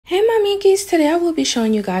Minkies, today I will be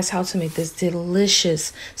showing you guys how to make this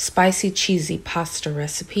delicious spicy cheesy pasta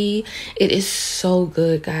recipe. It is so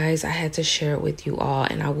good, guys. I had to share it with you all,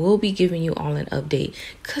 and I will be giving you all an update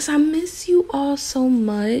because I miss you all so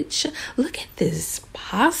much. Look at this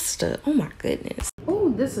pasta. Oh my goodness. Oh,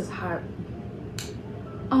 this is hot.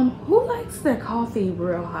 Who likes their coffee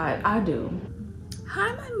real hot? I do.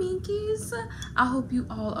 Hi my Minkies, I hope you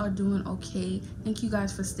all are doing okay. Thank you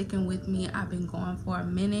guys for sticking with me. I've been gone for a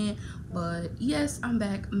minute, but yes, I'm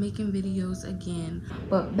back making videos again.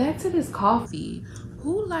 But back to this coffee.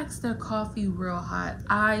 Who likes their coffee real hot?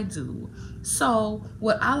 I do. So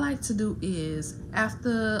what I like to do is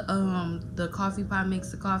after the coffee pot makes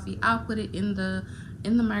the coffee, I'll put it in the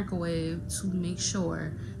microwave to make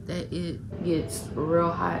sure that it gets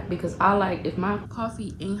real hot, because I like, if my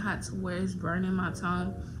coffee ain't hot to where it's burning my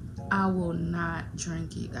tongue, I will not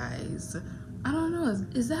drink it, guys. I don't know,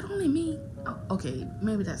 is that only me? Oh, okay,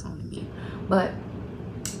 maybe that's only me. But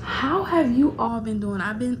how have you all been doing?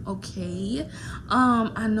 I've been okay.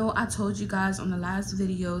 I know I told you guys on the last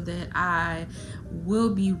video that I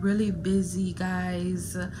will be really busy,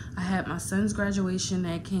 guys. I had my son's graduation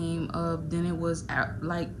that came up, then it was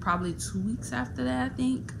like probably 2 weeks after that, I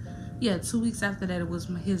think. Yeah, 2 weeks after that, it was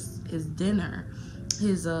his dinner,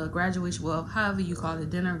 his graduation, well, however you call it,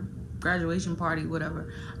 dinner, graduation party,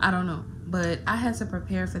 whatever, I don't know. But I had to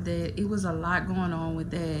prepare for that. It was a lot going on with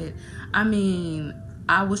that. I mean,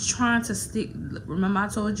 I was trying to stick. Remember I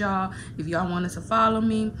told y'all, if y'all wanted to follow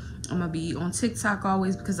me, I'm gonna be on TikTok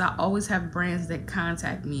always, because I always have brands that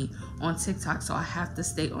contact me on TikTok. So I have to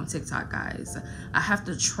stay on TikTok, guys. I have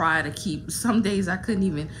to try to keep. Some days I couldn't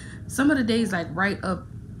even, some of the days like right up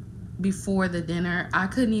before the dinner, I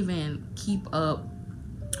couldn't even keep up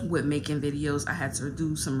with making videos. I had to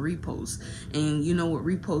do some reposts, and you know what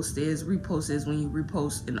repost is? Repost is when you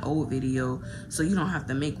repost an old video so you don't have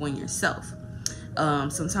to make one yourself.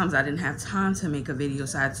 Sometimes I didn't have time to make a video,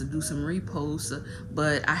 so I had to do some reposts,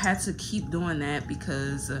 but I had to keep doing that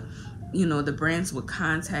because you know, the brands would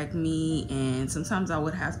contact me, and sometimes I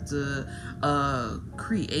would have to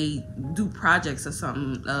do projects or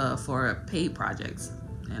something for paid projects,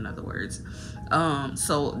 in other words.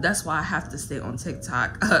 So that's why I have to stay on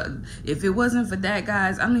TikTok. If it wasn't for that,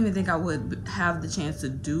 guys, I don't even think I would have the chance to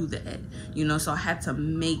do that, you know. So I had to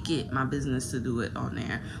make it my business to do it on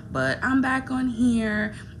there. But I'm back on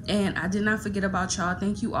here, and I did not forget about y'all.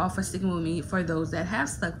 Thank you all for sticking with me, for those that have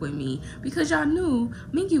stuck with me, because y'all knew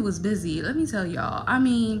Minky was busy. Let me tell y'all, I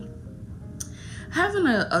mean, having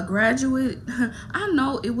a graduate, I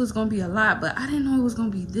know it was gonna be a lot, but I didn't know it was gonna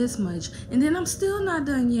be this much. And then I'm still not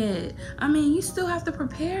done yet. I mean, you still have to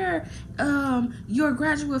prepare your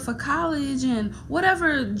graduate for college and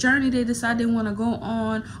whatever journey they decide they want to go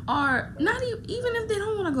on, or not even if they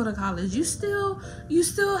don't want to go to college, you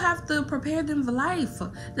still have to prepare them for life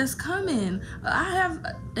that's coming. I have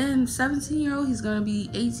a 17-year-old, he's gonna be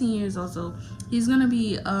 18 years old, so he's gonna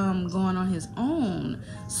be going on his own.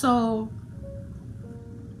 So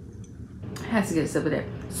has to get a sip of that.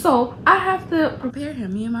 So I have to prepare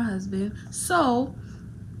him, me and my husband. So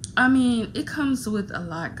I mean, it comes with a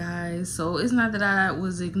lot, guys. So it's not that I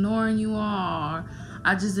was ignoring you all.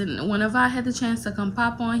 I just didn't. Whenever I had the chance to come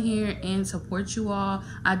pop on here and support you all,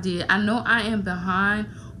 I did. I know I am behind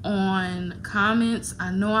on comments.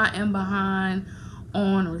 I know I am behind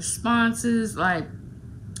on responses. Like,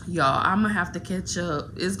 y'all, I'm gonna have to catch up.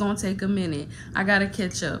 It's gonna take a minute. I gotta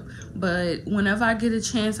catch up. But whenever I get a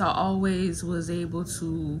chance, I always was able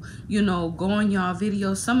to, you know, go on y'all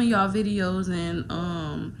videos, some of y'all videos,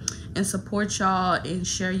 and support y'all and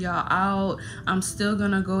share y'all out. I'm still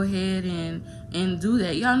gonna go ahead and do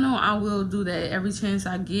that. Y'all know I will do that every chance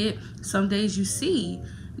I get. Some days you seen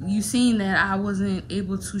that I wasn't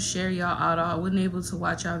able to share y'all out, or I wasn't able to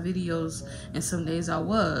watch y'all videos, and some days I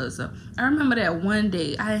was. I remember that one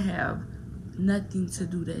day I have nothing to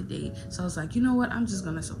do that day, so I was like, you know what, I'm just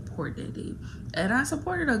gonna support that day, and I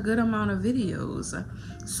supported a good amount of videos.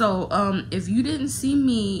 So if you didn't see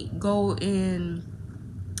me go and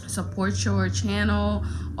support your channel,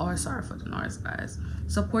 or sorry for the noise, guys,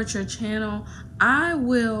 support your channel, I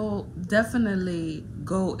will definitely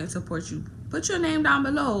go and support you. Put your name down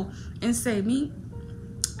below and say, me,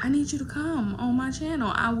 I need you to come on my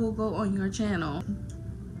channel. I will go on your channel.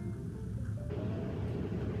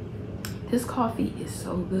 This coffee is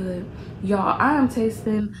so good. Y'all, I am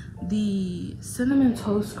tasting the Cinnamon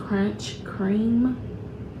Toast Crunch cream.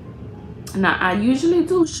 Now, I usually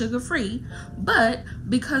do sugar-free, but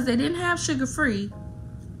because they didn't have sugar-free,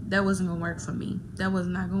 that wasn't gonna work for me. That was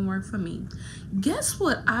not gonna work for me. Guess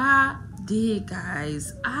what I did,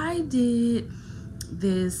 guys? I did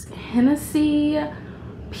this Hennessy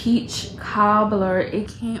peach cobbler. It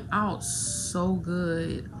came out so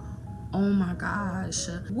good. Oh my gosh,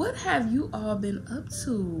 what have you all been up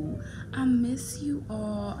to? I miss you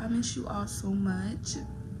all. I miss you all so much.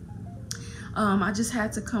 I just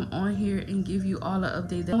had to come on here and give you all an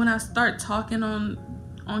update. When I start talking on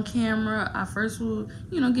camera, I first will,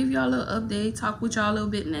 you know, give y'all a little update, talk with y'all a little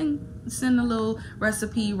bit, and then send a little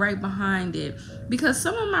recipe right behind it. Because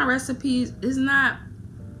some of my recipes is not,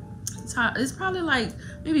 it's probably like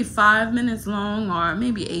maybe 5 minutes long or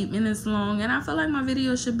maybe 8 minutes long, and I feel like my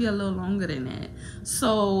video should be a little longer than that.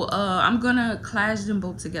 So I'm gonna clash them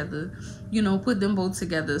both together, you know, put them both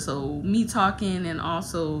together, so me talking and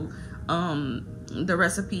also the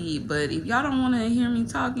recipe. But if y'all don't want to hear me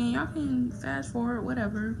talking, y'all can fast forward,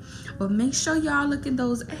 whatever. But make sure y'all look at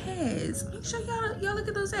those ads. Make sure y'all look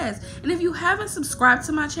at those ads. And if you haven't subscribed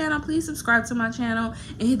to my channel, please subscribe to my channel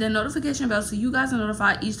and hit the notification bell so you guys are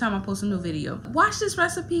notified each time I post a new video. Watch this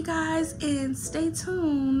recipe, guys, and stay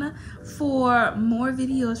tuned for more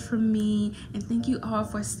videos from me. And thank you all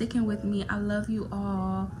for sticking with me. I love you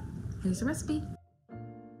all. Here's the recipe.